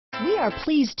We are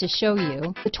pleased to show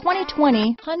you the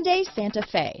 2020 Hyundai Santa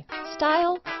Fe.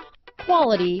 Style,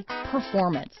 quality,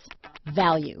 performance,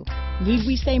 value. Need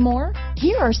we say more?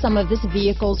 Here are some of this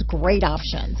vehicle's great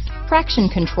options: traction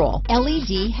control,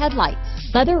 LED headlights,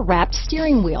 leather-wrapped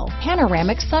steering wheel,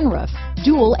 panoramic sunroof,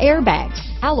 dual airbags,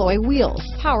 alloy wheels,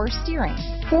 power steering,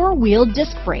 four-wheel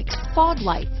disc brakes, fog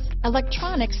lights,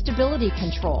 electronic stability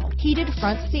control, heated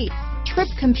front seats, trip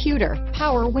computer,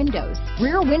 power windows,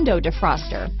 rear window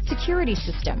defroster, security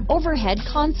system, overhead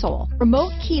console,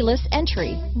 remote keyless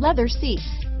entry, leather seats,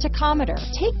 tachometer.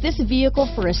 Take this vehicle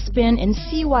for a spin and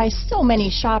see why so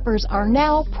many shoppers are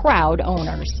now proud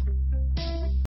owners.